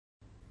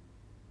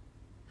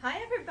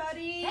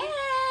everybody.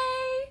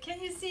 Hey!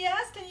 Can you see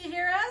us? Can you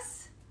hear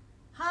us?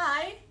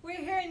 Hi, we're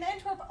here in the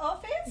Antwerp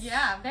office.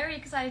 Yeah, very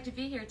excited to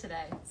be here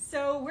today.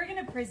 So we're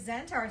going to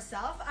present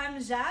ourselves.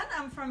 I'm Jeanne.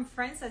 I'm from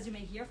France, as you may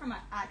hear from my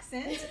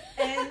accent.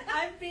 And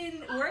I've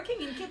been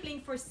working in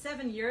Kipling for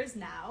 7 years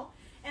now.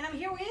 And I'm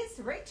here with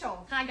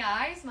Rachel. Hi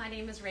guys, my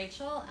name is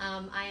Rachel.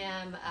 I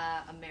am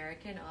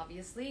American,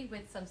 obviously,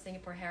 with some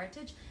Singapore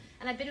heritage.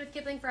 And I've been with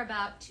Kipling for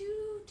about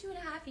two and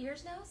a half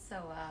years now.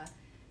 So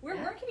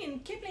we're working in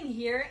Kipling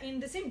here in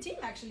the same team,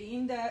 actually,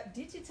 in the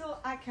digital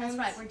account. That's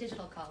right, we're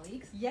digital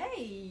colleagues.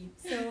 Yay!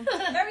 So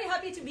very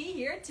happy to be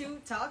here to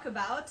talk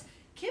about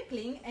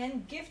Kipling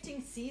and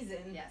gifting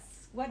season.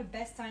 Yes. What a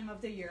best time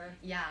of the year.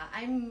 Yeah,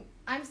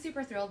 I'm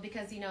super thrilled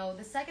because, you know,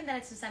 the second that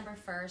it's December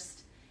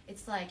 1st,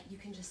 it's like you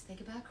can just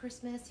think about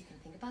Christmas, you can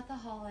think about the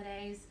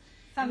holidays.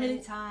 Family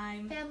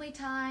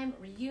time,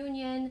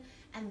 reunion,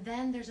 and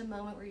then there's a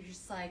moment where you're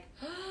just like,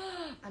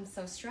 oh, I'm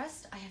so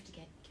stressed, I have to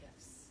get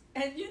gifts.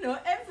 And you know,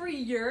 every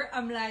year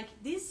I'm like,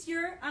 this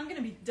year I'm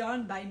gonna be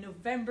done by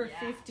November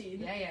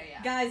 15th.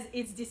 Yeah. Guys,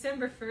 it's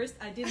December 1st,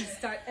 I didn't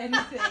start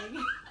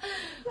anything.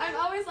 I'm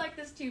always like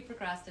this too,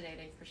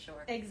 procrastinating for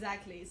sure.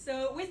 Exactly.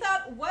 So we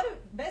thought, what a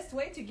best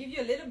way to give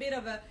you a little bit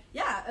of a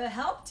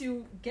help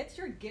to get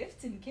your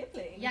gifts in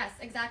Kipling. Yes,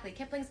 exactly.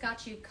 Kipling's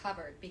got you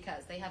covered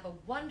because they have a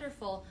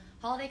wonderful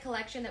holiday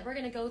collection that we're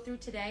going to go through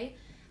today.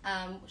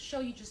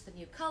 Show you just the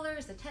new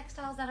colors, the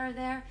textiles that are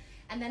there,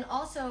 and then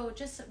also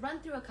just run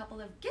through a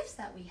couple of gifts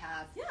that we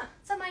have. Yeah.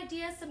 Some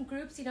ideas, some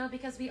groups, you know,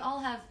 because we all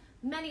have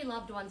many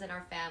loved ones in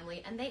our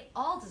family and they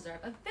all deserve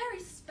a very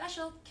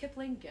special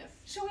Kipling gift.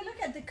 Shall we look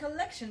at the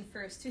collection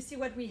first to see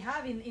what we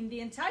have in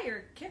the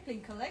entire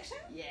Kipling collection?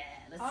 Yeah,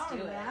 let's do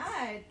it. All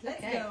right,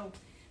 let's go.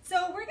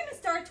 So we're going to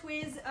start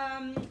with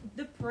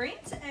the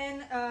print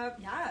and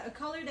a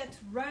color that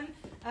run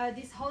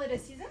this holiday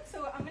season.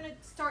 So I'm going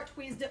to start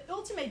with the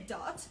Ultimate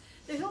Dot.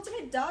 The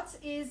Ultimate Dot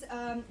is,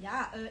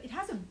 it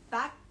has a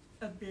black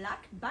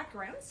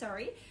background,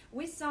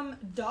 with some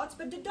dots,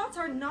 but the dots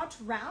are not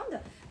round.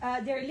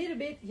 They're a little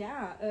bit,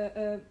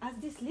 has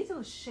this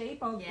little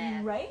shape of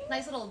rain.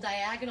 Nice little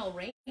diagonal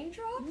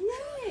raindrop.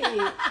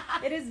 Yay!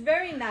 It is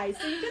very nice.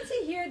 So you can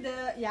see here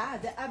the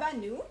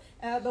abanu,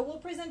 but we'll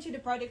present you the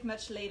product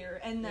much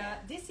later. And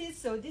this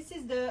is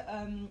the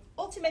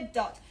Ultimate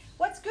Dot.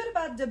 What's good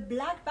about the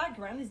black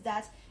background is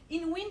that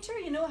in winter,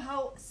 you know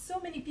how so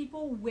many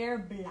people wear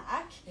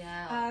black.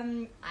 Yeah,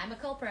 I'm a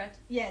culprit.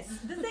 Yes,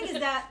 the thing is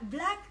that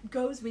black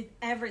goes with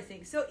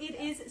everything. So it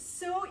is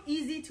so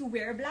easy to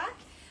wear black.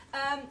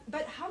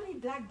 But how many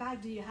black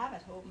bags do you have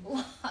at home?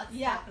 Lots,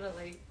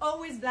 definitely.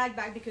 Always black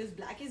bag because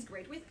black is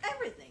great with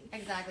everything.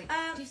 Exactly.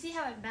 Do you see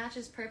how it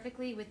matches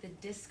perfectly with the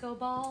disco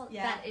ball?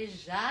 Yeah. That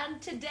is Jeanne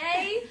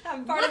today.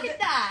 Look at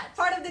that.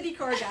 Part of the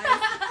decor, guys.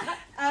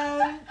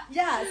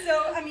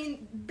 So I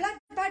mean, black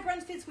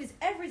background fits with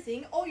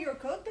everything, all your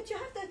coat, but you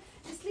have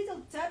this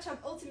little touch of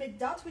Ultimate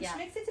Dot, which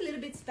makes it a little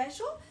bit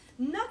special.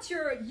 Not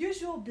your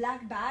usual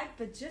black bag,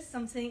 but just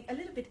something a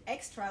little bit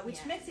extra,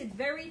 which makes it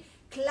very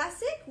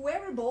classic,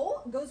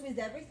 wearable, goes with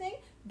everything,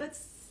 but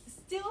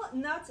still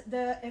not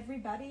the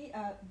everybody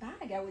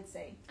bag, I would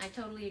say. I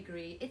totally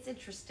agree. It's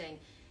interesting.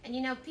 And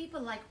you know, people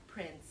like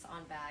prints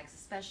on bags,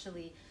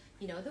 especially,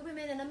 you know, the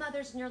women and the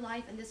mothers in your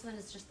life, and this one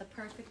is just the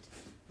perfect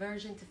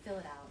version to fill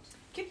it out.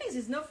 Kipling's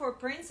is known for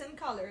prints and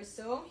colors,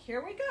 so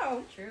here we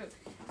go. True.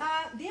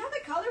 The other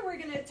color we're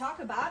going to talk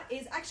about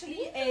is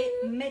actually a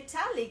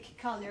metallic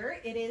color.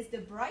 It is the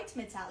bright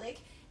metallic.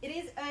 It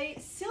is a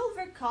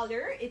silver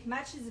color. It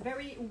matches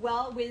very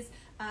well with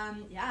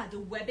the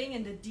webbing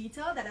and the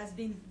detail that has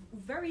been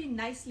very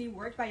nicely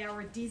worked by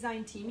our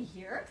design team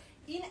here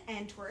in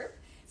Antwerp.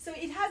 So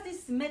it has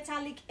this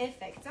metallic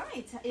effect.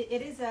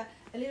 It is a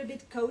little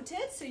bit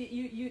coated. So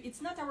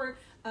it's not our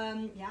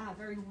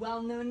very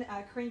well-known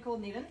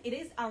crinkled nylon. It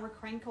is our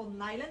crinkled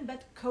nylon,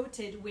 but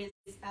coated with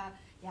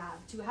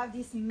to have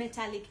this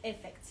metallic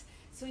effect.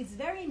 So it's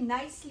very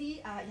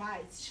nicely,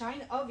 it's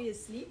shine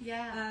obviously,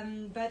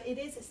 but it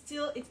is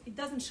still, it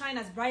doesn't shine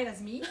as bright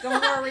as me,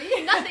 don't worry.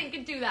 Nothing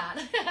can do that.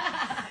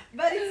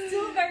 But it's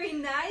still very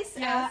nice,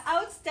 yes.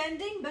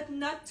 Outstanding, but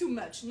not too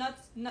much, not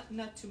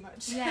too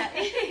much.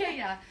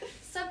 Yeah.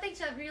 Something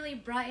to really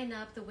brighten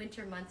up the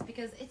winter months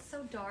because it's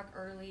so dark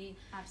early.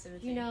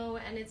 Absolutely. You know,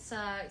 and it's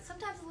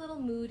sometimes a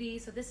little moody,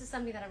 so this is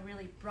something that'll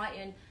really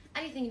brighten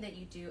anything that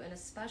you do and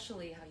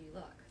especially how you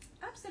look.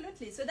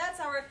 Absolutely. So that's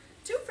our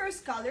two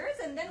first colors,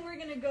 and then we're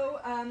gonna go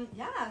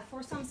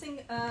for something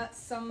a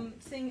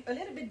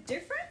little bit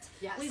different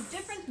with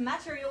different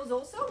materials.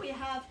 Also, we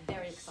have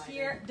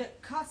here the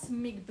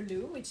Cosmic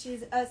Blue, which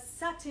is a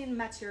satin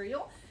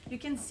material. You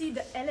can see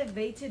the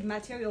elevated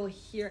material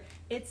here.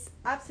 It's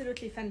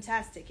absolutely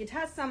fantastic. It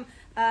has some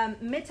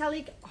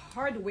metallic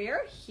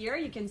hardware here.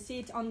 You can see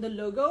it on the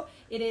logo.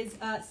 It is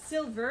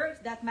silver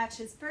that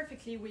matches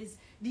perfectly with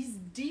this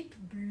deep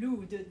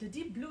blue. The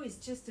deep blue is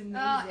just amazing.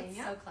 Oh, it's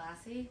so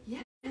classy.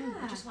 Yeah.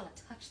 I just want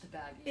to touch the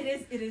bag. It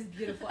is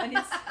beautiful, and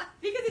it's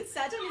because it's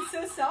satin, it's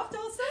so soft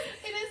also.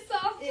 It is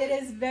soft. It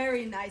is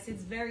very nice.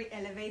 It's very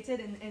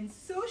elevated and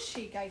so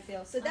chic, I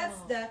feel. So that's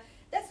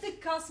That's the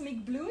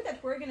cosmic blue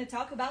that we're going to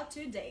talk about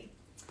today.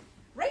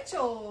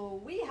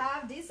 Rachel, we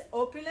have this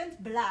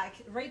opulent black,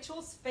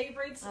 Rachel's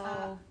favorite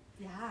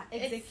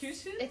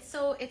execution. It's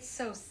so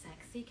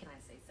sexy. Can I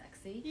say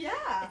sexy?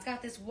 Yeah. It's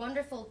got this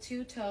wonderful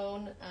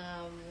two-tone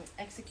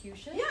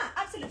execution. Yeah,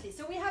 absolutely.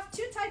 So we have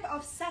two types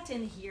of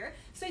satin here.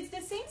 So it's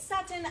the same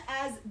satin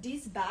as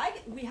this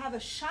bag. We have a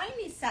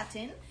shiny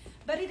satin,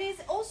 but it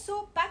is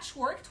also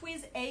patchworked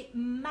with a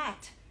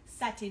matte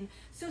satin.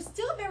 So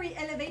still very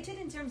elevated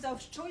in terms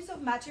of choice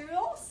of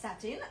material,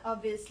 satin,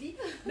 obviously,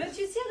 but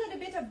you see a little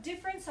bit of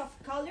difference of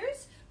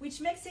colors,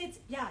 which makes it,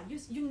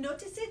 you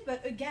notice it,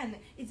 but again,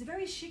 it's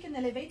very chic and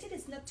elevated.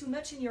 It's not too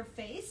much in your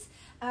face.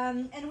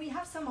 And we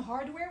have some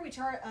hardware, which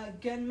are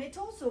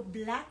gunmetal, so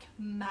black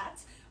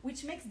matte,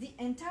 which makes the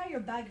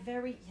entire bag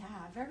very.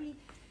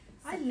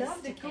 I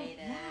love the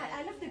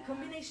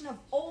combination of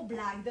all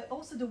black.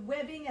 Also the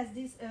webbing has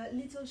this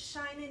little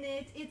shine in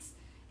it. It's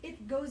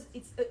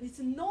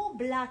an all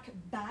black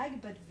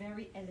bag, but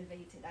very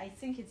elevated. I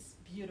think it's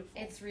beautiful.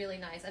 It's really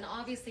nice, and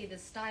obviously the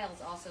style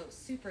is also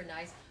super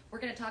nice. We're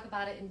going to talk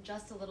about it in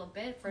just a little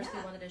bit. First,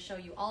 we wanted to show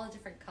you all the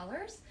different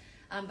colors,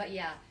 but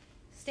yeah,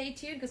 stay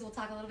tuned because we'll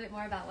talk a little bit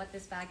more about what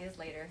this bag is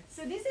later.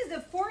 So this is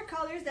the 4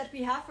 colors that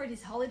we have for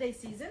this holiday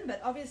season, but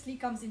obviously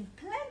comes in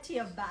plenty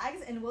of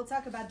bags, and we'll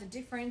talk about the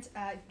different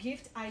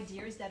gift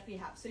ideas that we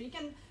have. So you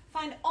can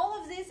find all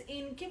of this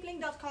in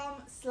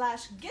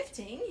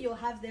kipling.com/gifting. You'll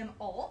have them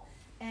all.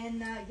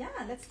 And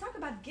let's talk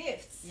about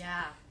gifts.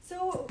 Yeah.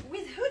 So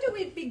with who do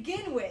we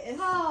begin with?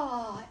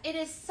 Oh, it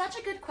is such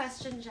a good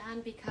question, Jeanne,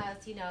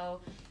 because, you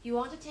know, you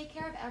want to take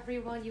care of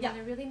everyone. You want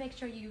to really make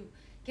sure you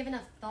give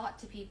enough thought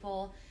to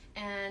people.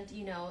 And,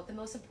 you know, the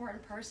most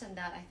important person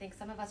that I think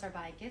some of us are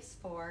buying gifts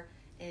for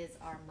is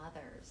our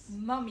mothers.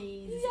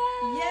 Mummies.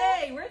 Yay!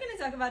 Yay! We're going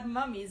to talk about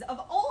mummies of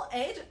all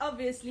age,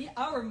 obviously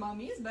our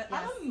mummies, but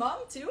I'm a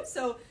mom too,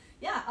 so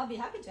yeah, I'll be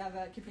happy to have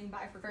a Kipling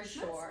bag for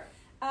Christmas. Sure.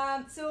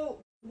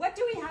 So what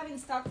do we have in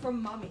stock for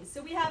mummies?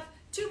 So we have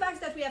 2 bags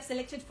that we have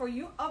selected for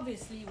you.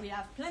 Obviously, we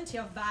have plenty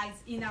of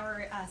bags in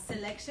our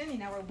selection,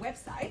 in our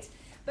website,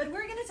 but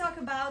we're going to talk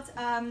about,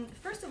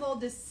 first of all,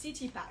 the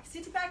City Pack.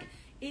 City Pack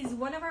is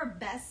one of our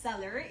best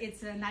sellers.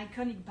 It's an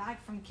iconic bag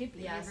from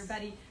Kipling. Yes.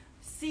 Everybody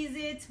sees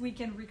it. We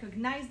can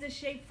recognize the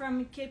shape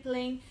from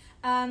Kipling.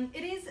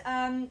 It is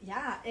a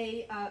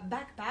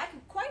backpack,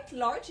 quite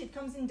large. It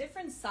comes in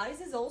different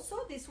sizes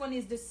also. This one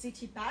is the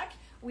City Pack.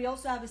 We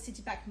also have a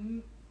City Pack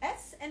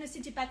S and a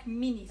City Pack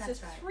Mini. That's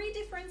so right. 3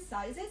 different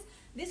sizes.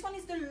 This one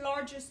is the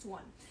largest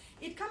one.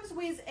 It comes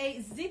with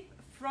a zip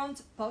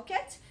front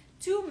pocket,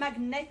 2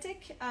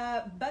 magnetic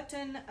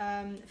button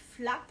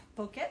flap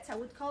pockets, I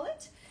would call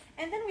it.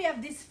 And then we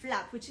have this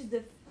flap, which is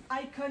the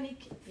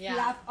iconic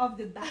flap of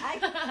the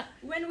bag.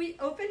 When we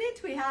open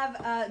it, we have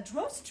a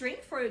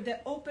drawstring for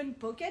the open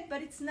pocket,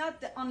 but it's not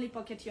the only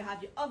pocket you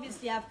have. You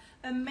obviously have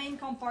a main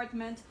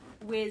compartment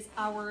with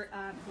our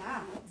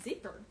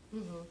zipper.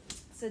 Mm-hmm.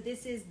 So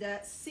this is the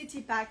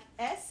City Pack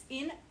S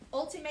in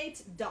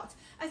Ultimate Dot.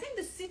 I think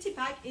the City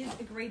Pack is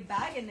a great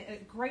bag and a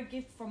great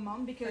gift for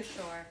mom because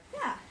for sure.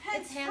 Yeah,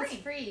 it's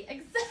hands-free.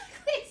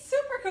 Exactly. It's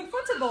super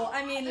comfortable.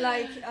 I mean,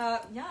 like,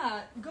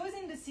 goes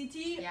in the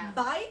city,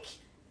 bike.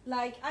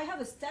 Like, I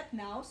have a step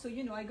now, so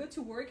you know, I go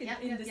to work in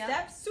the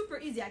step. Super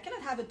easy. I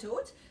cannot have a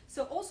tote,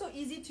 so also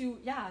easy to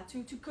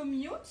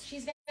commute.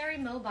 She's very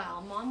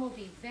mobile. Mom will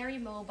be very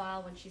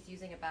mobile when she's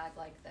using a bag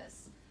like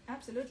this.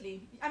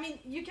 Absolutely. I mean,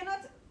 you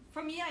cannot.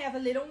 For me, I have a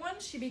little one.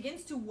 She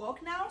begins to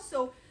walk now,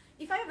 so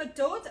if I have a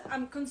tote,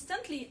 I'm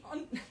constantly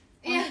on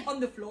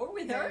the floor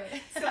with her.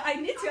 So I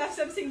need to have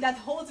something that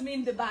holds me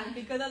in the bag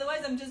because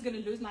otherwise I'm just going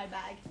to lose my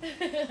bag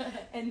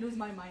and lose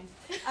my mind.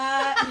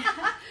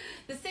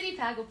 The City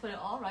Pack will put it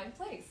all right in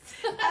place.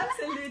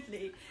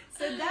 Absolutely.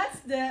 So that's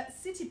the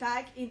City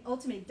Pack in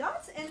Ultimate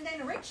Dots. And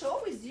then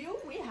Rachel, with you,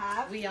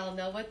 we all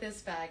know what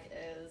this bag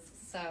is.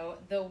 So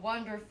the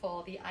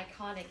wonderful, the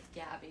iconic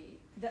Gabby.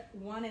 The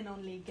one and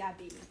only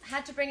Gabby.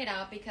 Had to bring it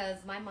out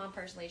because my mom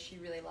personally, she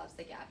really loves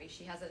the Gabby.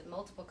 She has it in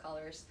multiple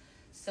colors.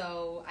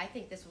 So I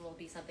think this one will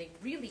be something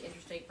really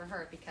interesting for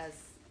her because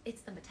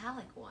it's the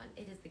metallic one.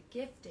 It is the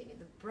gifting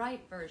and the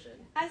bright version.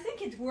 I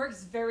think it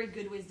works very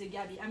good with the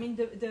Gabby. I mean,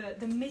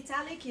 the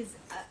metallic is,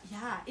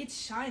 it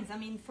shines. I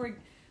mean, for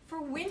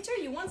winter,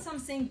 you want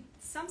something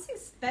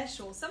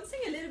special, something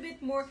a little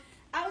bit more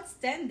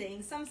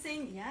outstanding,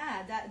 something,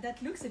 that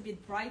looks a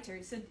bit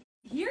brighter. So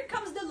here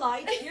comes the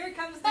light, here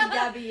comes the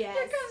Gabby. Yes.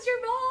 Here comes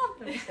your mom.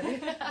 No, I'm just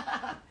kidding.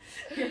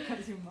 Here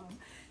comes your mom.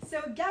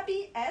 So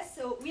Gabby S.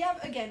 So we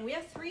have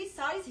 3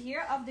 sizes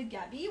here of the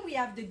Gabby. We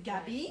have the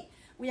Gabby.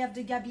 We have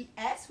the Gabby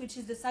S, which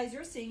is the size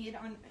you're seeing it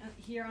on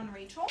here on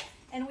Rachel,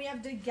 and we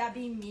have the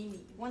Gabby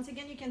Mini. Once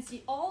again, you can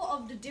see all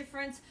of the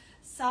different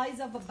size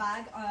of a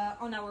bag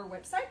on our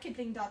website,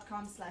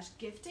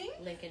 kipling.com/gifting.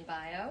 Link in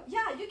bio.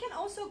 Yeah, you can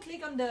also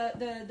click on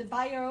the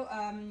bio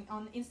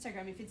on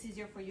Instagram if it's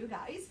easier for you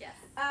guys. Yes.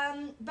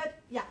 But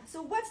yeah,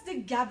 so what's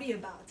the Gabby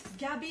about?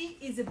 Gabby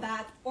is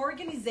about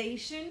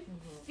organization,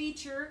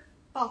 feature,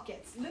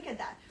 pockets. Look at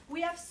that.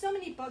 We have so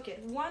many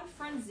pockets. One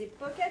front zip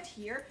pocket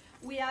here.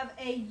 We have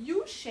a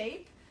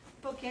U-shape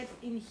pocket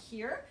in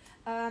here.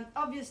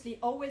 Obviously,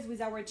 always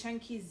with our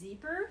chunky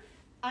zipper,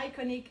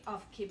 iconic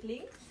of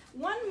Kipling.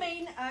 One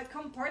main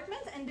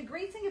compartment, and the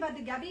great thing about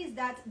the Gabi is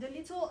that the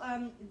little,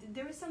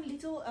 there is some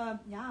little,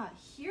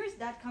 here's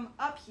that come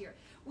up here,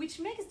 which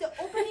makes the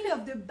opening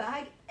of the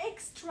bag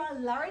extra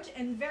large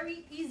and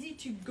very easy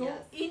to go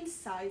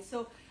inside.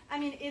 So, I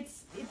mean,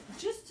 it's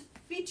just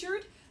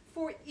featured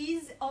for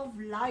ease of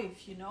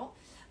life, you know.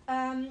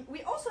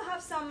 We also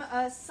have some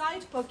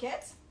side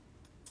pockets,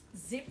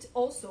 zipped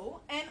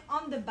also, and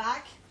on the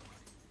back,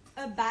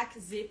 a back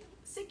zip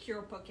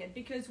secure pocket,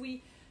 because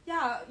we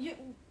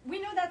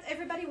know that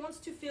everybody wants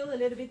to feel a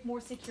little bit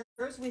more secure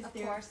with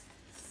their... Of course.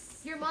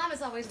 Your mom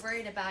is always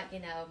worried about, you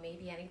know,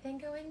 maybe anything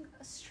going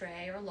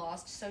astray or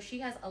lost, so she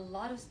has a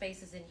lot of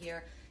spaces in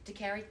here to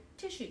carry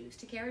tissues,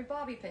 to carry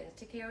bobby pins,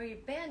 to carry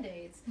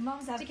Band-Aids.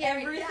 Moms have to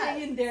carry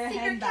everything in their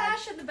secret handbag.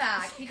 cash in the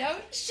back, you know?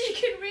 She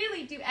can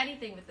really do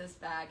anything with this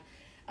bag,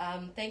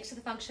 thanks to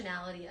the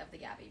functionality of the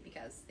Gabi,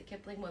 because the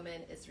Kipling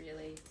woman is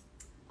really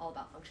all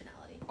about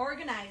functionality.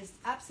 Organized,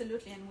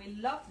 absolutely, and we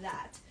love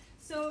that.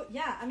 So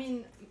yeah, I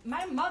mean,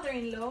 my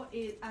mother-in-law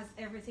has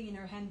everything in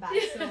her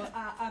handbag, so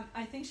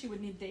I think she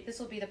would need this. This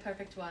will be the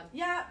perfect one.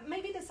 Yeah,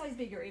 maybe the size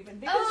bigger even,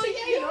 because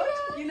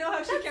you know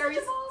how she carries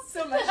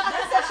so much.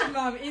 That's such a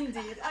mom,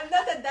 indeed. I'm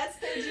not at that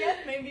stage yet.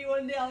 Maybe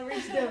one day I'll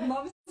reach the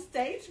mom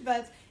stage,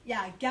 but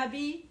yeah,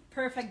 Gabi,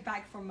 perfect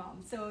bag for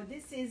mom. So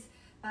this is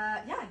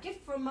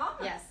gift for mom.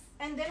 Yes.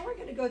 And then we're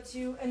gonna go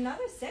to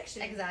another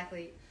section.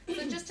 Exactly.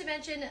 So just to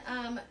mention,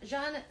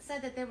 Jeanne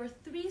said that there were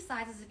 3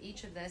 sizes of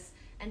each of this,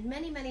 and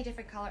many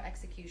different color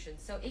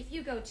executions. So if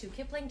you go to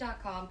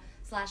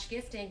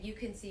kipling.com/gifting, you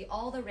can see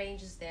all the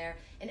ranges there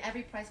and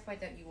every price point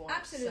that you want.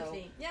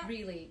 Absolutely. So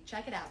really,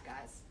 check it out,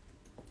 guys.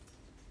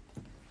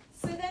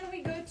 So then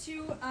we go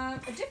to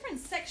a different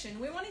section.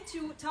 We wanted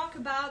to talk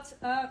about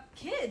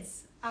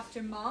kids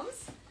after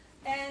moms.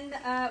 And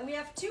we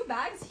have 2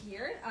 bags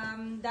here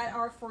that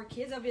are for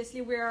kids.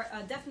 Obviously, we're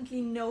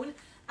definitely known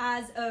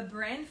as a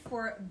brand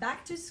for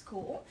back to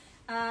school.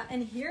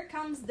 And here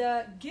comes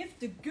the gift,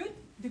 the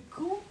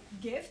cool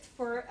gift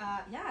for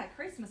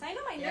Christmas. I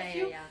know my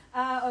nephew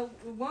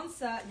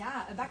wants a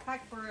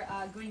backpack for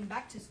going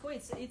back to school.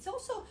 It's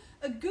also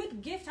a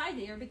good gift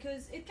idea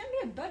because it can be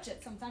a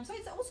budget sometimes. So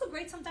it's also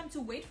great sometimes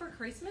to wait for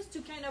Christmas to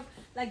kind of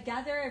like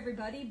gather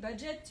everybody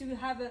budget to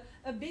have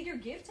a bigger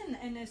gift,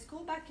 and a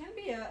school bag can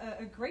be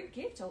a great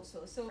gift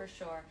also. So for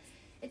sure.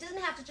 It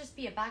doesn't have to just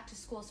be a back to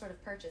school sort of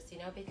purchase, you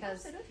know,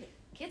 because absolutely.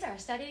 Kids are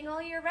studying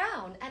all year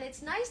round, and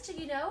it's nice to,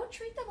 you know,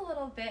 treat them a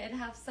little bit and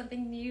have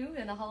something new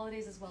in the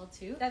holidays as well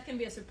too. That can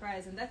be a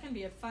surprise, and that can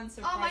be a fun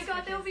surprise. Oh my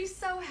God, they'll be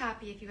so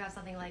happy if you have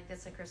something like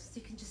this at Christmas.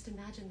 You can just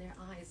imagine their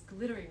eyes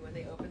glittering when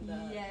they open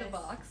the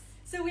box.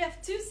 So we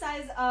have 2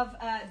 sizes of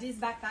this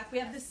backpack. We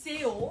have the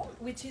Seo,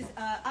 which is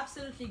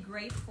absolutely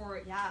great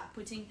for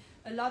putting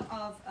a lot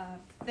of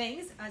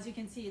things. As you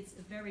can see, it's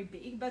very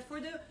big. But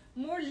for the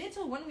more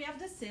little one, we have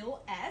the Seo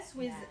S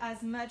with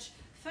as much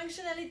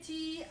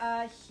functionality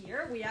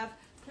here. We have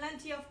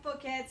plenty of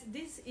pockets.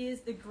 This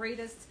is the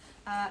greatest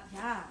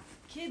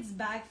kids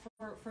bag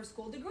for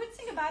school. The great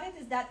thing about it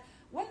is that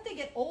when they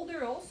get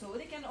older also,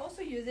 they can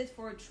also use it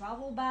for a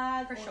travel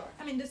bag. For sure.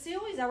 I mean, the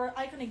Seo is our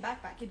iconic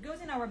backpack. It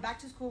goes in our back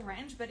to school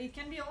range, but it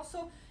can be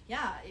also,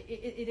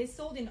 it is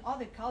sold in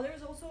other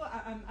colors also.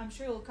 I'm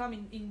sure it will come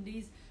in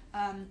these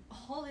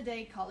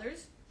holiday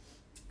colors.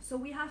 So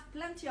we have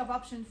plenty of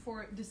options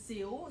for the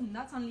Seo,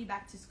 not only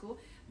back to school,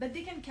 but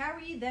they can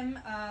carry them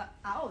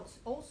out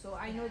also.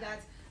 I know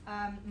that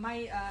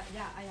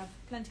I have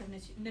plenty of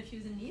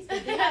nephews and nieces,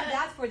 but they have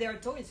that for their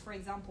toys, for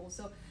examul.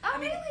 So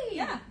really?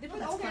 Yeah, they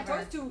put all their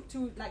toys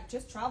to like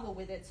just travel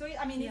with it. So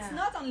I mean, it's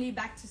not only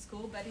back to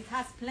school, but it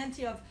has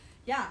plenty of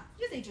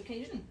usage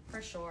occasion.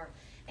 For sure.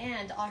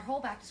 And our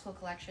whole back to school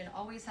collection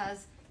always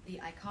has the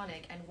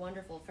iconic and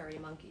wonderful furry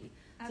monkey.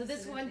 Absolutely. So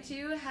this one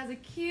too has a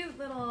cute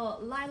little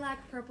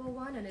lilac purple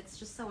one, and it's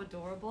just so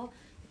adorable.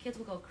 The kids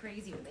will go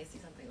crazy when they see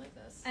something like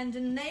this. And the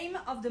name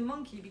of the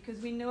monkey, because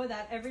we know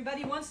that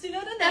everybody wants to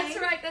know the name.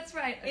 That's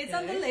right. Okay. It's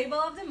on the label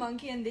of the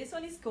monkey, and this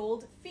one is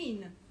called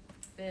Finn.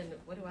 Finn,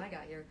 what do I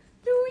got here?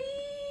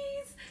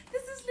 Louise!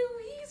 This is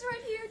Louise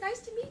right here. Nice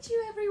to meet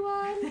you,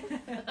 everyone.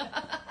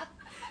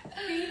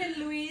 Finn and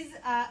Louise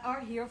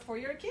are here for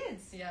your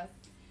kids. Yes.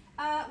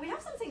 We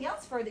have something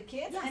else for the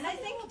kids, and I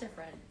think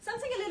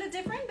something a little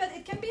different, but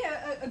it can be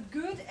a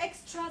good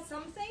extra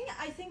something.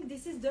 I think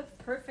this is the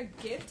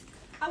perfect gift.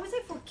 I would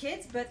say for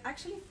kids, but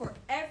actually for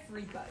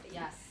everybody.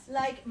 Yes.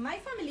 Like my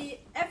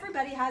family,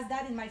 everybody has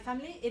that in my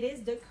family. It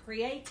is the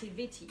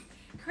creativity.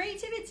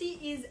 Creativity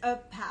is a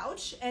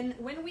pouch, and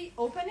when we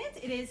open it,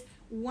 it is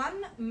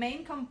one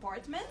main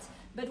compartment,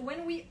 but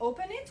when we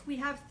open it, we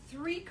have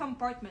 3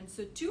 compartments,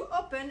 so 2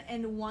 open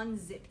and 1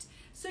 zipped.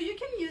 So you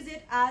can use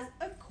it as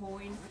a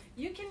coin,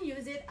 you can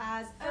use it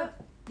as a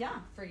Yeah.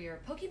 For your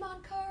Pokemon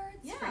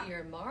cards, Yeah. for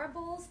your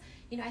marbles.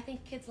 You know, I think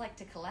kids like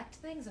to collect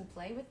things and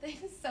play with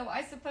things, so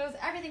I suppose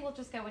everything will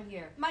just go in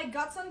here. My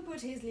godson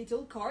put his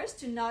little cars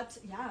to not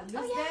lose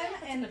them,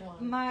 that's a and good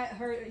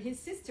one. his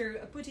sister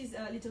put his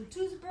little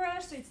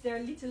toothbrush, so it's their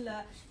little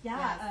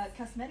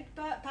cosmetic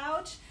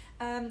pouch.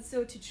 So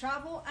to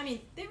travel, I mean,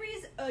 there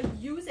is a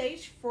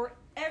usage for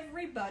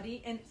everybody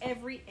and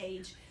every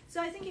age. So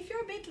I think if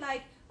you're a bit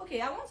like, okay,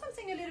 I want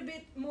something a little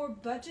bit more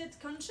budget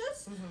conscious.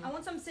 I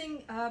want something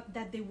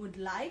that they would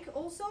like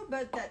also,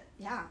 but that,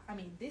 I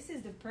mean, this is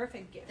the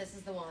perfect gift. This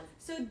is the one.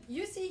 So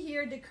you see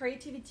here the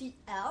Creativity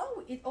L.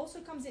 It also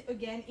comes in,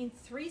 again, in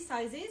 3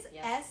 sizes,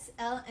 S,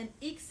 L, and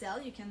XL.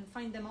 You can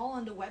find them all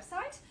on the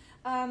website.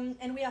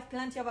 And we have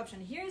plenty of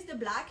options. Here is the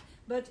black,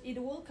 but it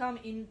will come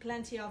in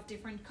plenty of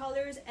different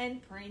colors and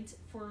print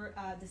for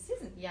the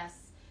season. Yes.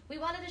 We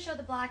wanted to show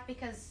the black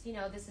because, you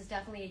know, this is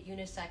definitely a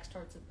unisex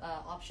towards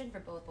option for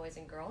both boys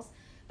and girls.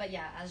 But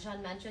yeah, as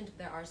Jeanne mentioned,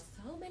 there are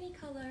so many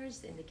colors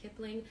in the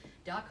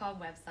Kipling.com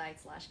website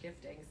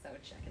 /gifting, so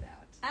check it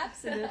out.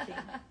 Absolutely.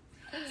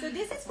 So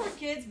this is for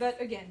kids, but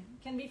again,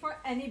 can be for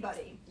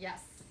anybody.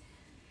 Yes.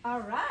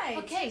 All right.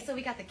 Okay, so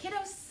we got the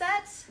kiddo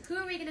set. Who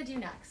are we going to do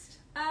next?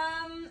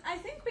 I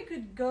think we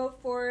could go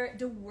for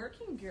the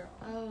working girl.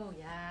 Oh,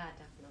 yeah,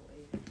 definitely.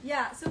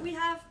 Yeah, so we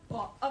have,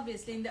 well,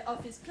 obviously in the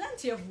office,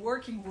 plenty of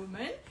working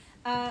women.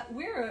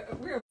 We're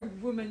a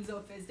women's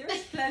office.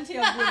 There's plenty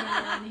of women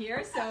around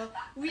here, so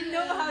we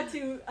know how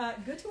to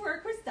go to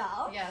work with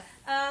style. Yes.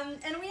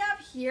 And we have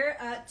here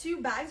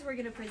 2 bags we're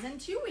going to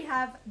present to you. We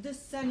have the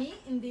Sunny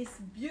in this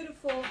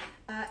beautiful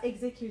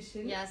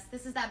execution. Yes,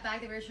 this is that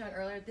bag that we were showing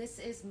earlier. This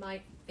is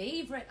my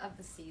favorite of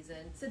the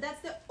season. So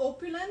that's the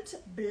Opulent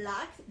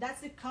Black.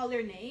 That's the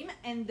color name,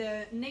 and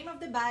the name of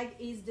the bag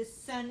is the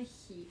Sun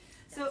He.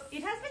 So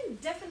it has been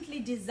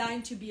definitely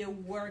designed to be a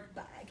work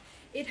bag.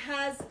 It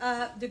has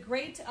the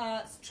great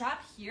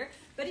strap here,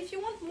 but if you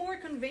want more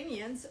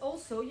convenience,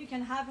 also you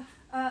can have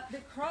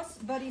the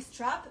crossbody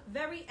strap,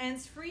 very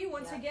hands-free.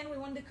 Once again, we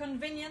want the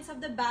convenience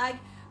of the bag.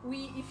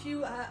 If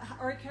you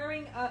are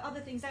carrying other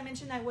things, I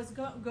mentioned I was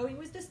going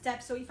with the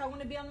step, so if I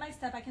want to be on my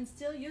step, I can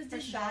still use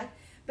this bag.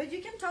 But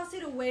you can toss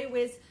it away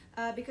with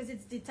because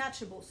it's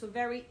detachable, so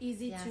very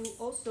easy to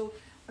also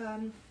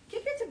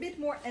keep it a bit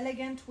more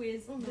elegant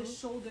with the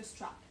shoulder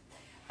strap.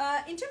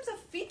 In terms of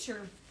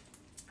feature,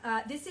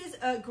 this is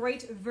a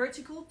great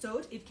vertical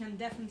tote. It can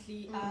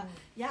definitely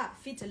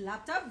fit a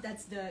laptop.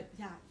 That's the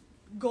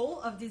goal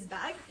of this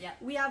bag.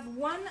 We have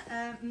one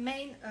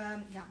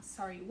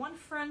one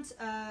front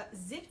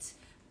zipped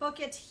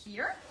pocket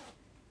here.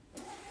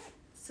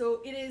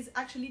 So it is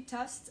actually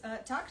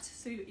tucked,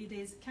 so it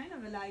is kind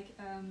of like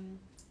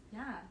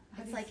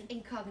it's like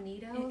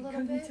incognito a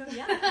little incognito,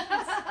 bit.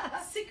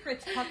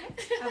 Secret pocket,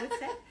 I would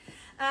say.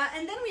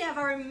 And then we have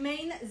our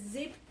main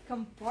zip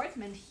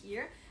compartment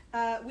here,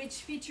 which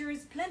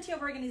features plenty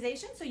of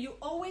organization. So you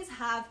always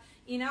have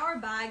in our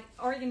bag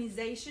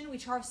organization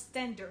which are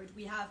standard.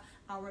 We have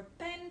our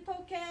pen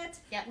pocket,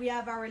 we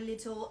have our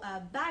little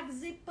bag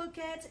zip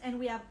pocket, and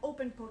we have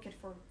open pocket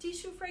for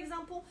tissue, for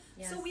example.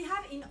 So we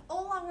have in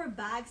all our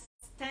bags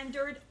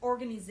standard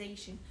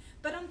organization.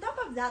 But on top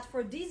of that,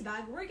 for this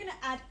bag, we're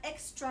gonna add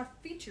extra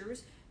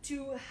features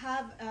to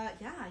have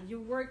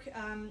you work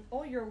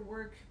all your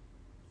work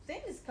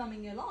things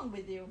coming along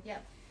with you.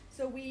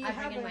 So I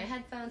bring in my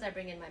headphones, I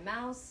bring in my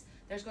mouse.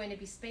 There's going to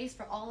be space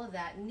for all of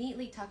that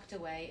neatly tucked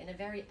away in a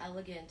very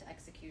elegant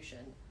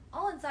execution,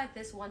 all inside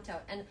this one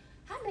tote. And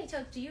how many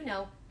totes do you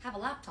know have a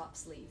laptop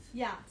sleeve?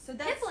 So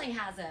that's Kipling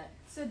has it.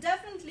 So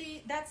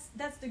definitely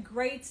that's the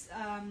great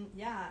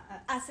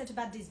asset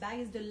about this bag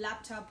is the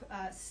laptop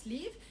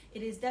sleeve.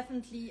 It is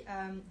definitely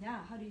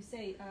how do you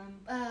say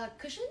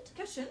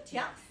cushioned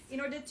in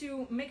order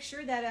to make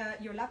sure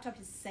that your laptop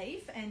is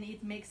safe, and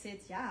it makes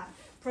it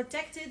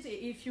protected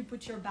if you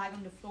put your bag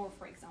on the floor,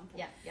 for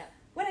example.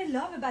 What I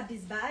love about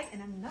this bag,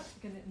 and I'm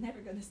never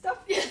gonna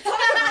stop talking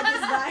about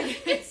this bag.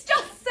 It's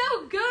just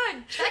so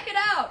good. Check it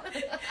out.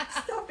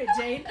 Stop it,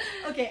 Jane.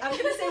 Okay, I'm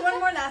gonna say one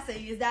more last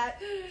thing, is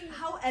that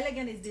how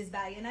elegant is this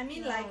bag? And I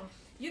mean, like,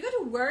 you go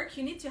to work,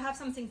 you need to have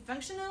something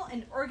functional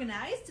and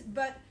organized,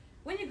 but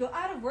when you go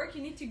out of work,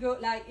 you need to go,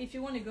 like, if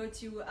you want to go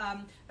to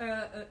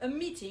a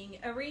meeting,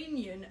 a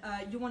reunion,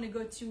 you want to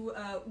go to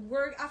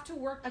work, after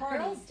work party. A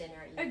girls'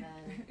 dinner even.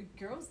 A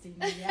girls'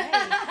 dinner,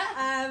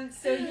 yay.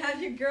 So you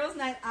have your girls'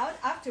 night out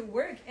after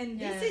work, and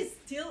this is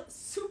still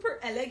super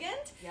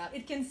elegant.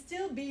 It can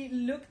still be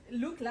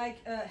look like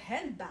a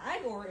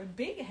handbag or a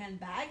big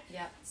handbag.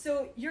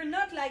 So you're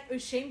not like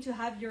ashamed to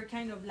have your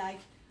kind of like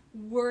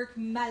work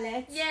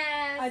mallet.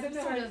 I don't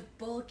know, sort of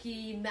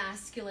bulky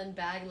masculine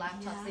bag,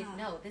 laptop sleeve.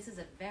 No, this is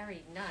a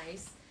very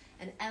nice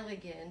and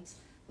elegant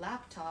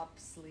laptop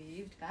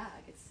sleeved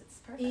bag. It's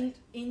perfect.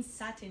 In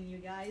satin, you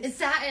guys. In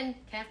satin.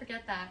 Can't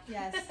forget that.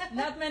 Yes.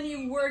 Not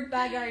many work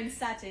bags are in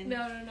satin.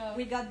 No.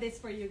 We got this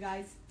for you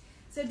guys.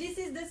 So this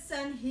is the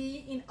Sun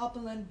He in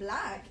Opulent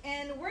Black,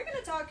 and we're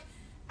gonna talk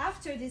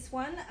after this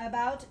one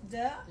about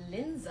the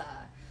Linza.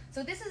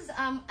 So this is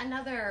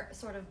another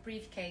sort of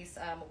briefcase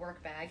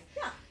work bag.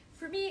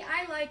 For me,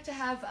 I like to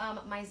have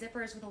my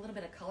zippers with a little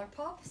bit of color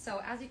pop.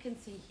 So as you can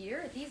see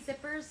here, these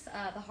zippers,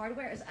 the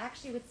hardware is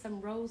actually with some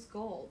rose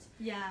gold.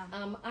 Yeah.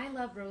 I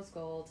love rose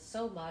gold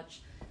so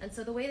much. And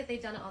so the way that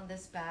they've done it on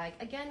this bag,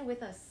 again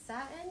with a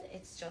satin,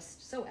 it's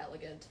just so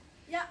elegant.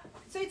 Yeah,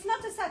 so it's not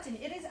a satin,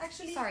 it is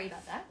actually... Sorry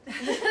about that.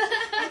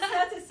 It's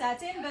not a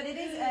satin, but it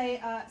is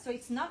a... so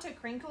it's not a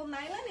crinkle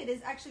nylon, it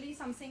is actually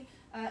something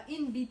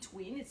in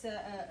between. It's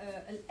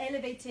an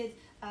elevated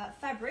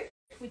fabric,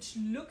 which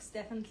looks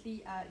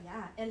definitely,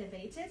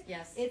 elevated.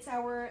 Yes. It's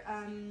our,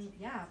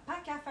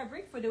 paca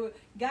fabric for the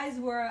guys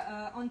who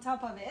are on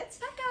top of it.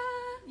 Paca!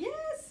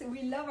 Yes,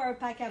 we love our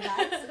paca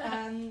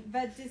bags.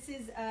 But this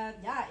is,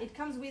 it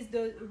comes with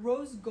the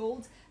rose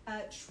gold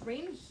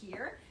trim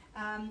here.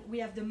 We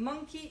have the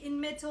monkey in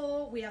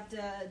metal. We have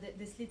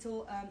this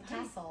little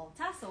tassel.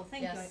 Tassel.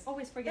 Thank you. I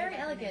always forget. Very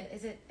elegant.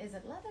 Is it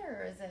leather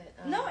or is it?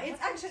 No,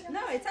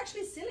 it's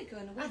actually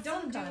silicone. We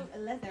don't do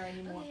leather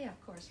anymore. Oh, yeah,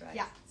 of course, right.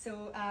 Yeah.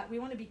 So we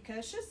want to be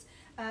cautious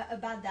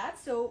about that.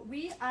 So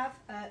we have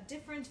a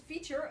different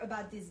feature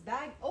about this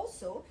bag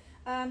also.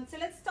 So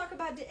let's talk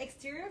about the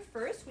exterior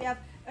first. We have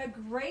a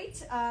great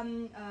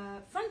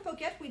front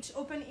pocket which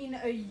open in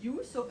a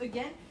U. So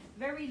again,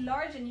 very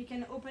large, and you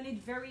can open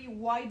it very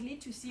widely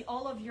to see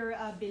all of your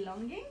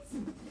belongings.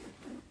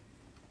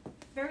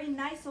 Very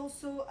nice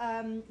also,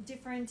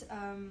 different,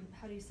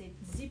 how do you say it?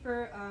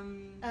 Zipper?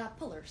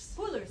 Pullers.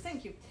 Pullers,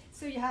 thank you.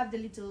 So you have the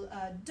little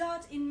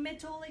dot in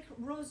metallic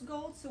rose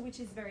gold, so which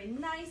is very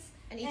nice.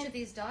 And each of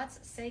these dots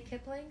say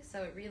Kipling,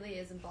 so it really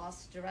is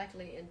embossed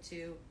directly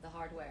into the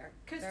hardware.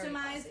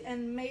 Customized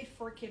and made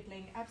for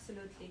Kipling,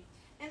 absolutely.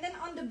 And then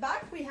on the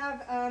back we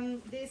have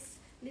this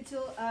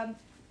little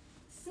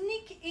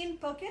sneak in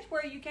pocket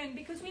where you can,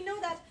 because we know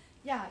that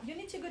you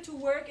need to go to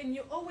work and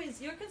you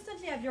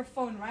constantly have your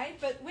phone, right?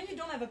 But when you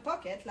don't have a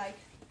pocket, like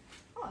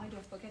I do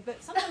have a pocket,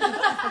 but sometimes you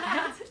don't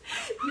have a pocket.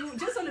 You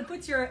just want to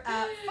put your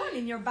phone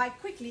in your bag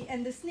quickly,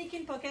 and the sneak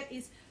in pocket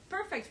is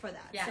perfect for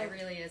that. Yeah, so, it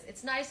really is.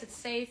 It's nice, it's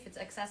safe, it's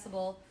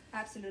accessible.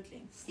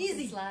 Absolutely.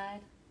 Easy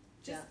slide.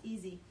 Just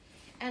easy.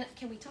 And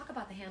can we talk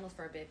about the handles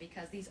for a bit,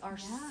 because these are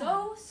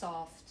so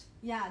soft.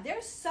 Yeah,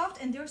 they're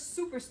soft and they're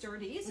super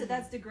sturdy, so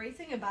that's the great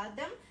thing about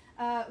them.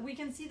 We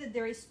can see that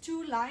there is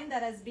two line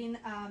that has been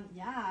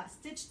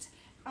stitched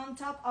on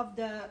top of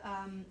the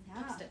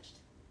Top stitched.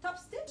 Top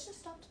stitch?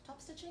 Just top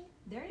stitching?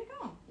 There you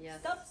go. Yes.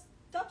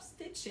 Stop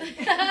stitching.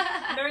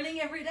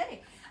 Learning every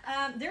day.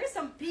 There is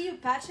some PU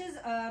patches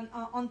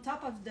on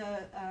top of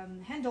the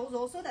handles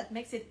also that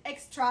makes it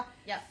extra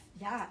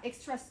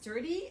extra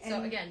sturdy. And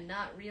so again,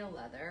 not real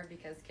leather,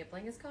 because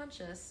Kipling is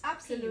conscious.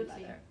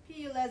 Absolutely.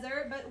 PU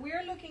leather, but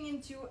we're looking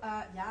into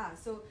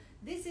so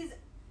this is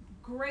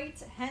great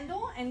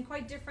handle and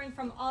quite different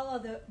from all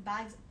of the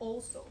bags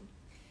also.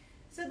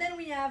 So then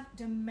we have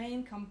the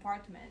main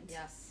compartment.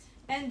 Yes.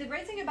 And the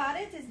great thing about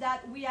it is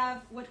that we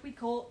have what we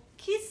call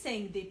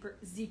kissing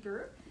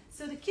zipper.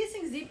 So the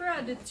kissing zipper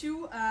are the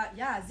two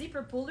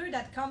zipper puller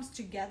that comes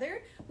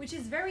together, which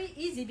is very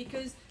easy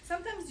because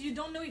sometimes you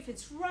don't know if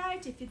it's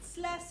right, if it's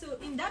less. So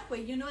in that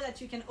way, you know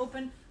that you can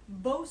open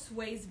both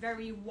ways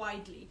very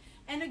widely.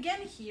 And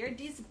again here,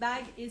 this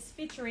bag is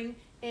featuring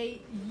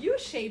a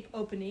U-shape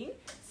opening,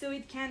 so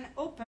it can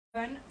open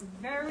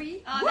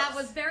very... that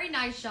was very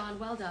nice, Jeanne.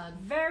 Well done.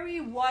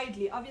 Very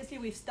widely. Obviously,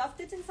 we've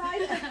stuffed it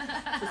inside.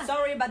 So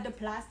sorry about the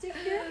plastic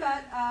here,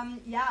 but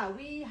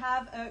we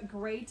have a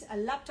great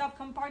laptop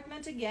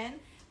compartment again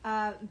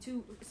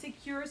to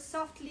secure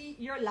softly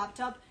your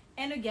laptop.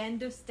 And again,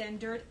 the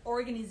standard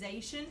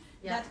organization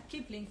that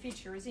Kipling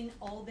features in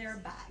all their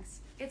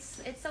bags.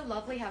 It's so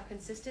lovely how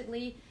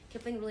consistently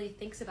Kipling really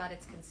thinks about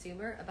its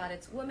consumer, about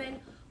its woman,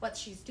 what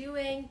she's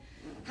doing,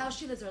 how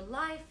she lives her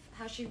life,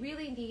 how she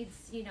really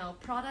needs,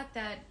 product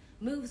that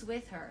moves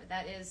with her,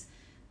 that is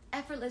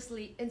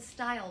effortlessly in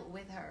style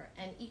with her.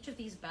 And each of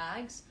these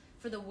bags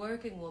for the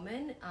working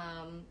woman,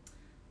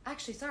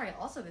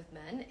 also with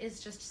men,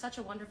 is just such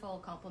a wonderful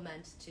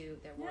complement to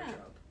their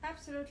wardrobe.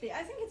 Absolutely.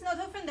 I think it's not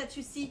often that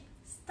you see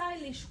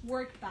stylish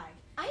work bag.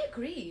 I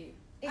agree.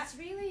 It's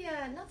really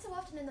not so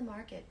often in the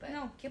market, but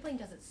Kipling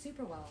does it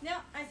super well.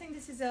 Yeah, I think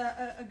this is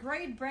a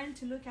great brand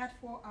to look at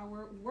for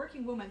our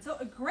working woman. So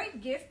a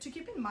great gift to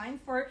keep in mind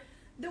for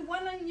the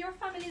one in your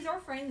families or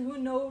friends who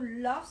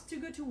loves to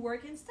go to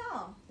work in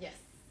style. Yes.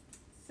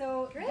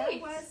 So that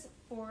was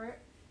for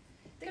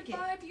the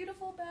Goodbye,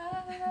 beautiful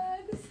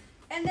bags.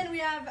 And then we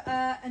have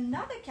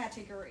another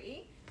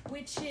category,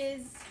 which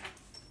is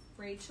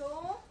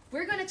Rachel.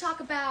 We're going to talk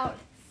about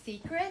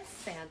Secret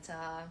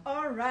Santa.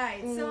 All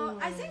right. So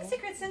I think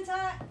Secret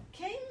Santa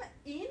came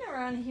in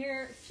around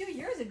here a few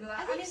years ago.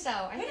 I think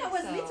so. When I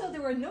was little,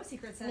 there were no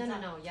Secret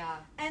Santa. No, yeah.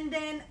 And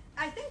then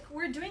I think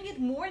we're doing it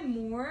more and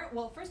more.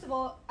 Well, first of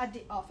all, at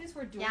the office,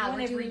 we're doing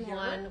one every year.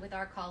 One with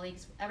our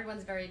colleagues.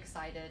 Everyone's very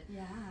excited.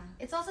 Yeah.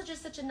 It's also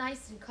just such a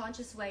nice and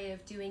conscious way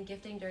of doing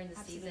gifting during the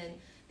season,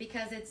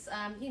 because it's,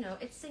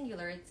 it's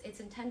singular. It's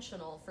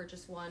intentional for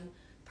just one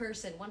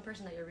person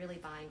that you're really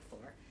buying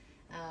for.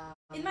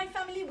 In my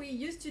family, we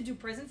used to do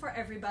present for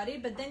everybody,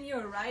 but then you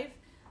arrive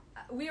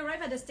we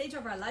arrive at a stage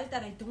of our life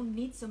that I don't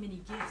need so many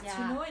gifts,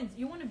 Yeah. you know, and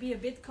you want to be a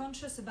bit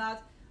conscious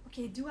about,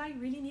 okay, do I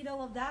really need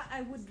all of that?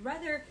 I would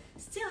rather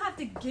still have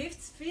the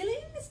gifts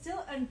feeling,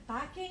 still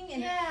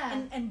unpacking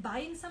and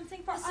buying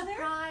something for The others.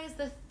 surprise,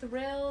 the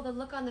thrill, the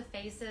look on the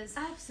faces.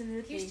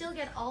 Absolutely. You still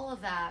get all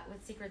of that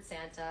with Secret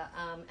Santa,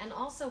 and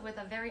also with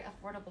a very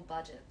affordable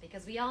budget,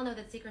 because we all know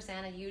that Secret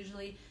Santa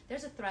usually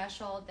there's a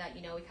threshold that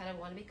we kind of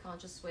want to be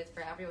conscious with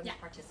for everyone who's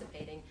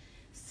participating.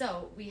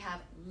 So we have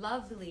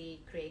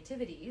lovely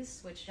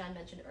creativities, which Jeanne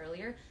mentioned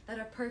earlier, that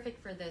are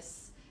perfect for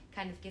this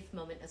kind of gift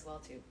moment as well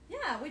too.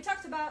 Yeah, we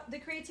talked about the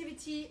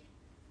creativity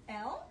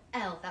L.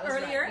 That was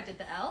earlier. right. We did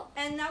the L.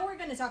 And now we're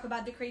going to talk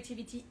about the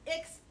creativity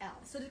XL.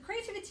 So the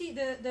creativity,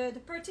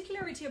 the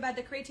particularity about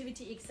the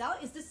creativity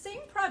XL is the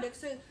same product.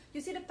 So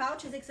you see the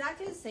pouch is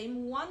exactly the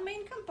same, one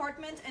main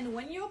compartment, and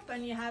when you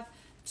open, you have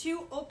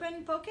two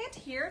open pocket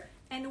here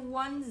and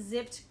one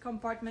zipped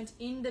compartment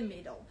in the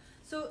middle.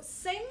 So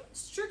same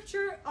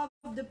structure of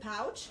the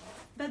pouch,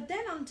 but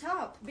then on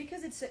top,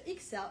 because it's a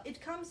XL,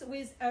 it comes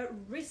with a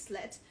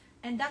wristlet.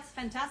 And that's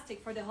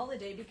fantastic for the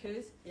holiday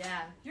because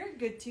you're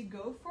good to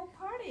go for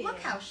partying. Look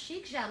how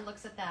chic Jeanne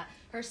looks at that.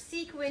 Her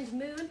sequined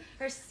moon,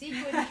 her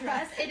sequined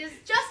dress. It is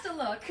just a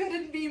look.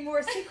 Couldn't be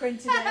more sequin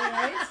today,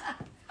 right?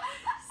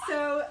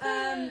 So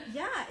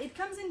it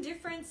comes in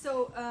different.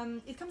 So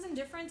it comes in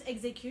different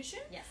execution.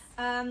 Yes.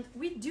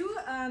 We do.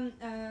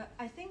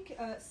 I think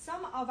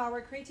some of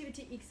our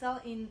creativity XL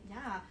in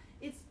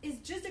It's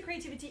just the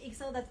creativity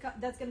XL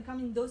that's going to come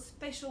in those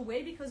special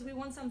way because we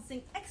want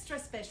something extra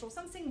special,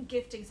 something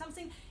gifting,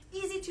 something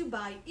easy to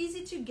buy,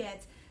 easy to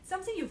get,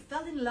 something you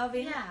fell in love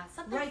in. Yeah,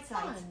 something right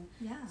fun. side.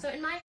 Yeah. So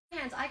in my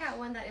hands, I got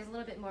one that is a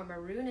little bit more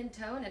maroon in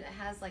tone, and it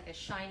has like a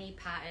shiny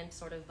patent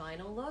sort of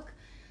vinyl look.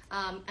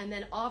 And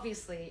then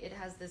obviously it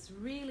has this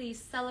really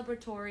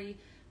celebratory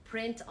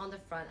print on the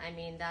front. I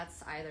mean,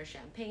 that's either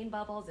champagne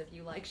bubbles if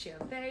you like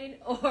champagne,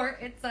 or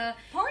it's a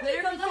party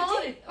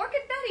confetti. Or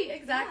confetti,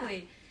 exactly.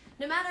 Yeah.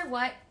 No matter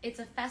what, it's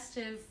a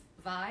festive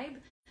vibe,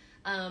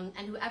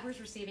 and whoever's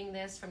receiving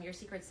this from your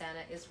Secret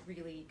Santa is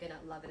really gonna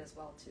love it as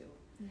well too.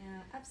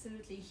 Yeah,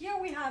 absolutely. Here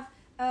we have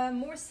a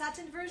more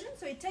satin version,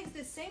 so it takes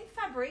the same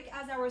fabric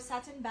as our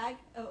satin bag,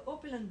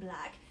 opulent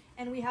black,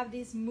 and we have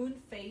this moon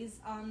phase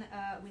on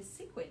with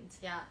sequins.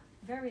 Yeah.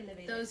 Very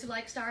elevated. Those who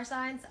like star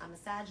signs, I'm a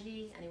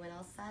Saggy. Anyone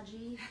else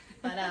Saggy?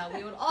 But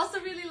we would also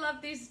really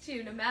love these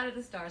two, no matter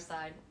the star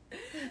sign.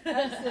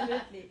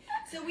 Absolutely.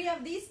 So we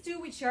have these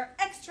two, which are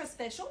extra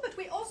special, but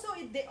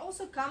they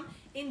also come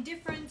in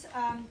different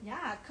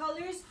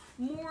colors.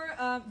 More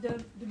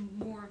the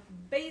more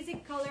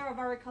basic color of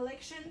our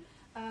collection,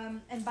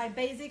 and by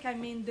basic I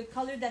mean the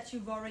color that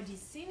you've already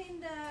seen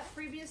in the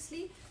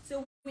previously.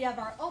 So we have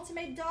our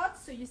ultimate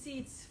dots. So you see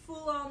it's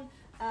full on.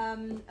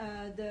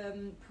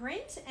 The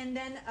print, and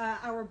then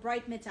our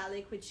bright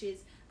metallic, which is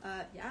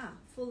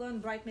full on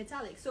bright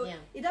metallic. So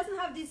it doesn't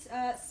have this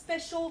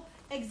special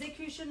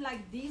execution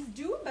like these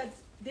do, but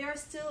they are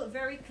still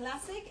very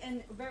classic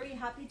and very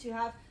happy to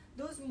have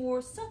those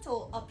more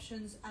subtle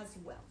options as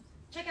well.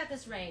 Check out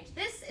this range.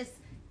 This is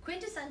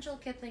quintessential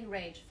Kipling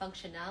range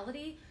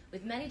functionality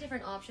with many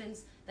different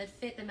options that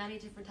fit the many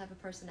different type of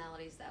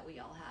personalities that we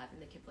all have in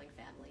the Kipling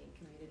family and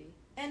community.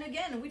 And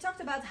again, we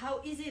talked about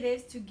how easy it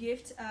is to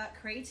gift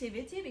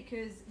creativity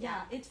because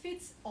it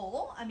fits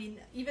all. I mean,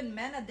 even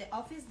men at the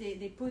office,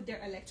 they put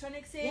their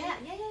electronics in.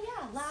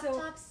 Laptops.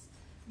 So,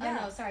 oh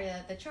no, sorry,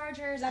 the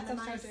chargers. Laptop and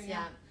the mice.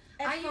 charger,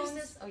 I use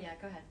this. Oh yeah,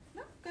 go ahead.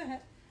 No, go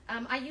ahead.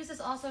 I use this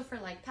also for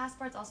like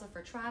passports, also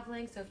for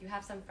traveling. So if you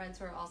have some friends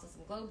who are also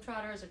some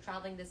globe-trotters or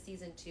traveling this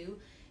season too,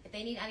 if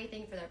they need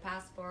anything for their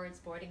passports,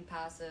 boarding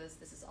passes,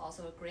 this is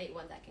also a great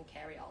one that can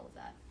carry all of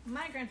that.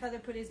 My grandfather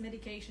put his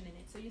medication in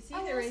it, so you see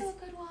there is a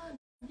good one.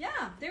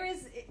 Yeah, there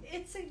is.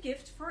 It's a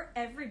gift for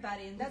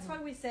everybody, and that's why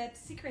we said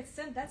Secret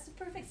Santa. That's the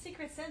perfect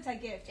Secret Santa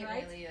gift,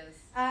 right? It really is.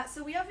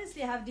 So we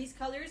obviously have these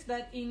colors,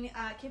 but in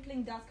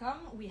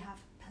Kipling.com we have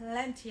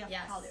plenty of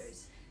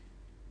colors.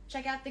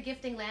 Check out the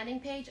gifting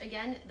landing page.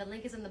 Again, the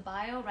link is in the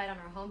bio right on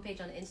our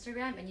homepage on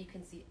Instagram, and you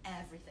can see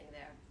everything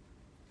there.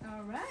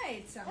 All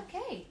right.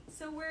 Okay.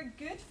 So we're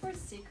good for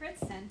Secret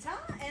Santa,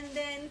 and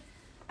then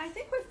I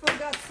think we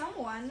forgot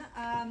someone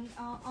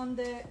on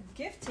the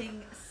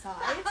gifting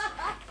side.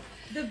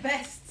 The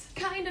best.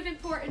 Kind of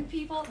important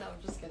people. No,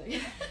 I'm just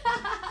kidding.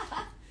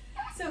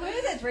 So who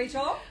is it,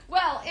 Rachel?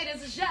 Well, it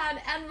is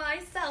Jeanne and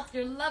myself,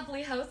 your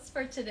lovely hosts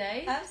for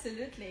today.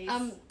 Absolutely.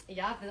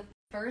 The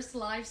first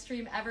live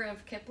stream ever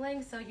of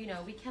Kipling, so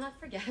we cannot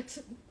forget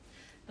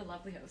the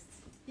lovely hosts.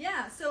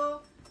 Yeah,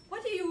 so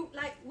what do you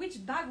like?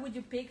 Which bag would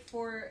you pick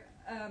for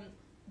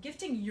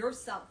gifting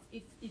yourself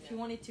if you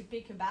wanted to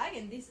pick a bag?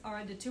 And these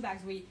are the two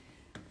bags we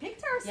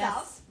picked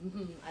ourselves.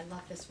 Yes. I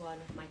love this one,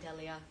 my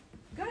Delia.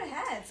 Go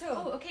ahead.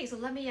 Okay, so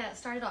let me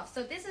start it off.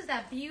 So this is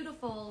that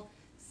beautiful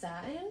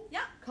satin,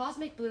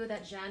 cosmic blue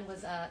that Jeanne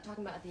was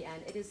talking about at the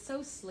end. It is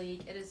so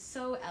sleek, it is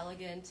so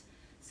elegant,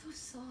 so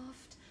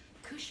soft,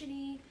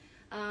 cushiony.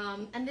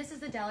 And this is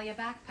the Delia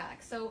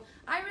backpack. So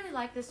I really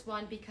like this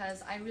one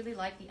because I really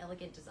like the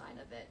elegant design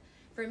of it.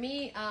 For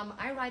me,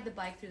 I ride the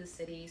bike through the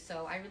city,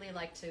 so I really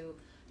like to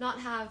not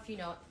have, you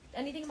know,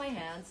 anything in my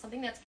hands,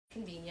 something that's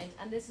convenient,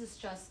 and this is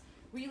just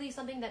really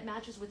something that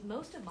matches with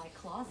most of my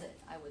closet,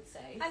 I would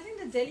say. I think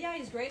the Delia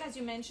is great, as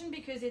you mentioned,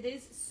 because it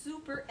is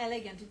super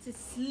elegant. It's a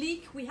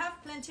sleek. We have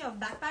plenty of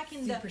backpack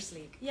in Super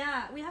sleek.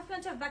 Yeah, we have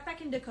plenty of backpack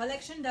in the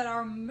collection that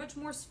are much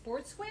more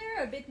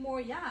sportswear, a bit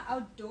more,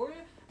 outdoor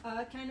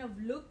kind of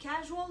look,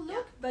 casual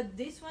look. But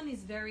this one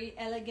is very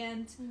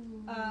elegant,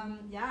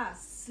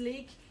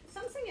 sleek.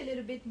 Something a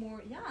little bit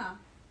more,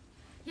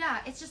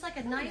 Yeah, it's just like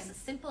a nice, Elegant.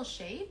 simple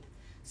shape.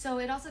 So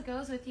it also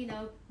goes with, you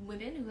know,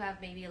 women who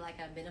have maybe like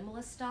a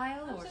minimalist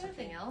style or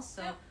something else.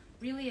 So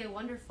really a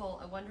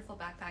wonderful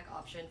backpack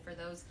option for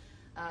those,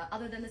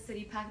 other than the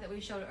city pack that we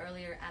showed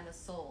earlier and the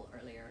sole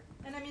earlier.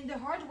 And I mean, the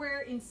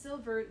hardware in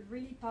silver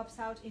really pops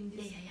out in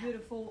this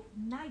beautiful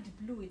night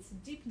blue. It's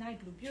deep night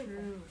blue, beautiful.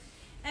 True.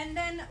 And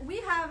then we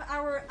have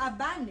our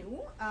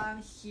Abanu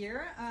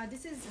here.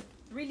 This is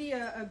really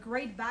a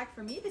great bag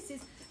for me. This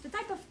is the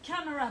type of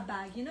camera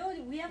bag. You know,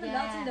 we have a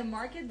lot in the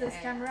market, this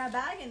camera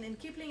bag, and then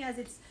Kipling has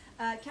its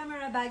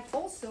camera bag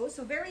also.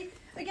 So very,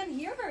 again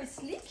here, very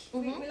sleek.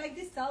 We like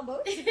this style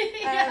both.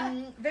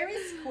 Very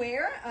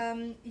square.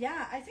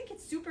 I think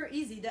it's super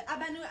easy. The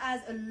Abanu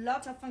has a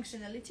lot of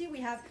functionality. We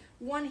have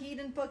one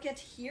hidden pocket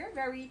here,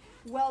 very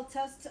well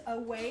tucked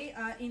away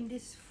in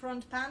this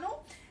front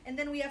panel. And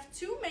then we have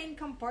two main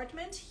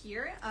compartments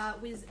here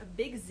with a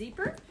big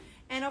zipper.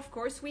 And of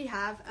course we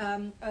have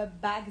a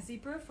bag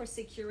zipper for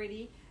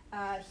security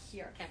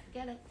here. Can't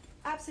forget it.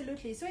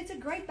 Absolutely. So it's a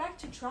great bag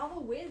to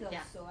travel with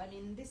also. I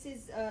mean, this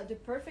is the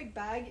perfect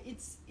bag.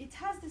 It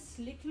has the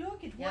sleek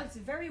look. It works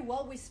very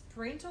well with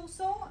print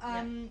also.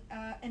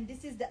 And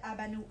this is the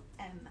Abanu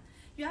M.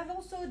 You have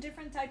also a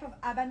different type of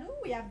Abanu.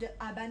 We have the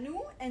Abanu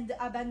and the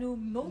Abanu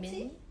Multi.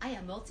 Mini? I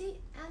am multi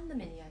and the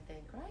mini, I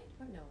think, right?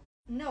 Or no?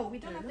 No, we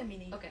don't have the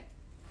mini. Okay.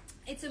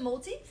 It's a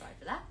multi. Sorry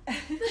for that.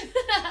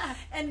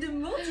 And the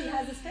multi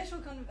has a special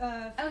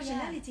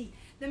functionality.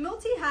 The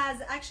multi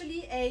has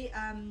actually a,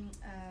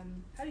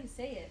 how do you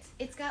say it?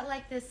 It's got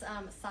like this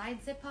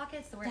side zip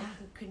pocket so where it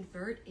can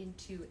convert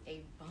into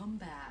a bum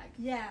bag.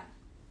 Yeah.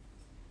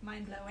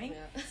 Mind blowing.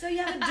 Yeah. So you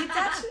have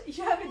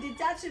a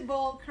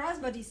detachable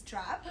crossbody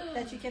strap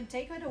that you can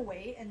take it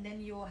away, and then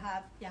you'll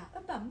have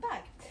a bum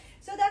bag.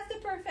 So that's the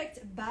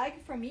perfect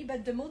bag for me,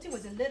 but the multi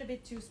was a little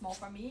bit too small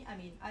for me. I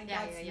mean, I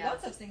got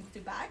lots of things to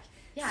pack.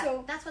 Yeah,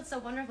 so that's what's so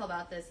wonderful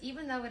about this.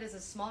 Even though it is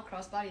a small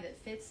crossbody that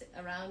fits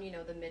around, you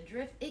know, the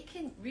midriff, it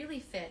can really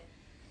fit.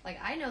 Like,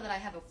 I know that I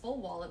have a full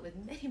wallet with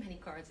many, many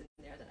cards in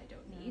there that I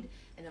don't need,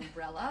 an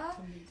umbrella,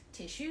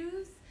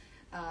 tissues,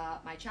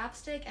 my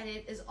chapstick, and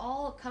it is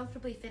all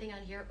comfortably fitting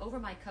on here over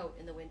my coat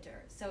in the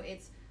winter. So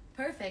it's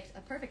perfect,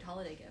 a perfect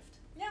holiday gift.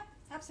 Yeah,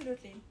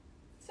 absolutely.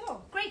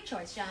 So great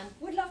choice, Jeanne.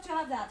 Would love to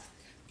have that.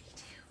 Me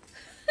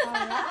too. All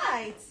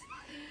right.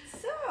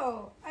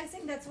 So I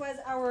think that was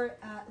our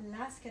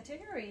last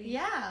category.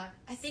 Yeah,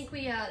 I think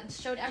we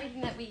showed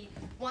everything that we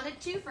wanted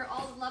to for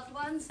all the loved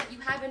ones that you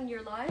have in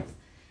your lives.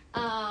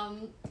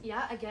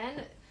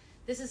 Again,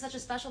 this is such a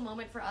special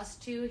moment for us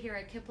too here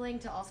at Kipling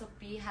to also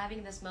be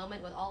having this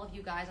moment with all of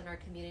you guys in our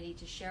community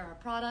to share our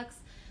products,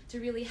 to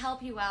really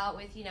help you out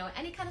with, you know,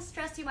 any kind of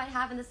stress you might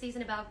have in the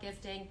season about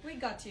gifting. We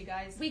got you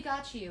guys. We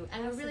got you,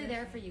 and we're really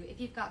there for you. If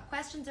you've got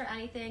questions or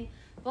anything,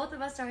 both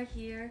of us are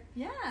here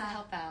to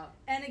help out.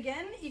 And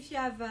again, if you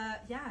have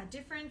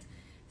different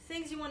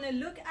things you want to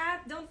look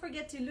at, don't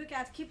forget to look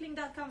at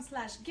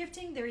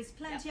kipling.com/gifting. There is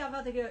plenty of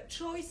other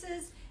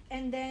choices.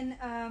 And then,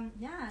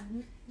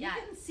 you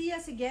can see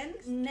us again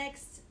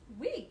next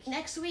week.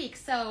 Next week.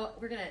 So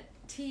we're going to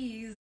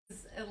tease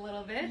a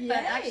little bit. But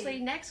actually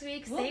next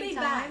week, same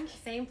time,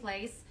 same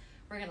place,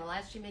 we're going to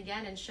live stream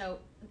again and show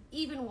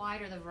even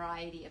wider the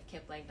variety of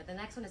Kipling. But the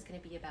next one is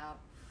going to be about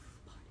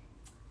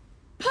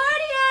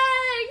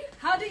partying!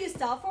 How do you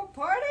style for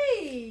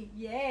party?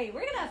 Yay.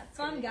 We're going to have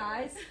fun,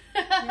 guys.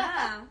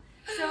 Yeah.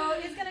 So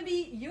it's going to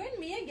be you and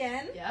me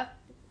again. Yep.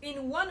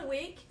 In 1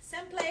 week,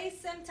 same place,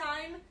 same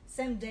time,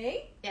 same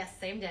day. Yes,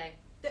 same day.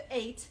 The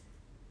 8th.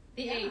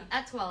 The 8th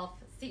at 12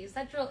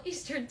 Central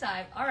Eastern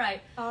Time. All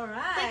right. All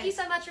right. Thank you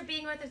so much for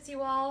being with us,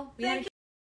 you all. Thank you.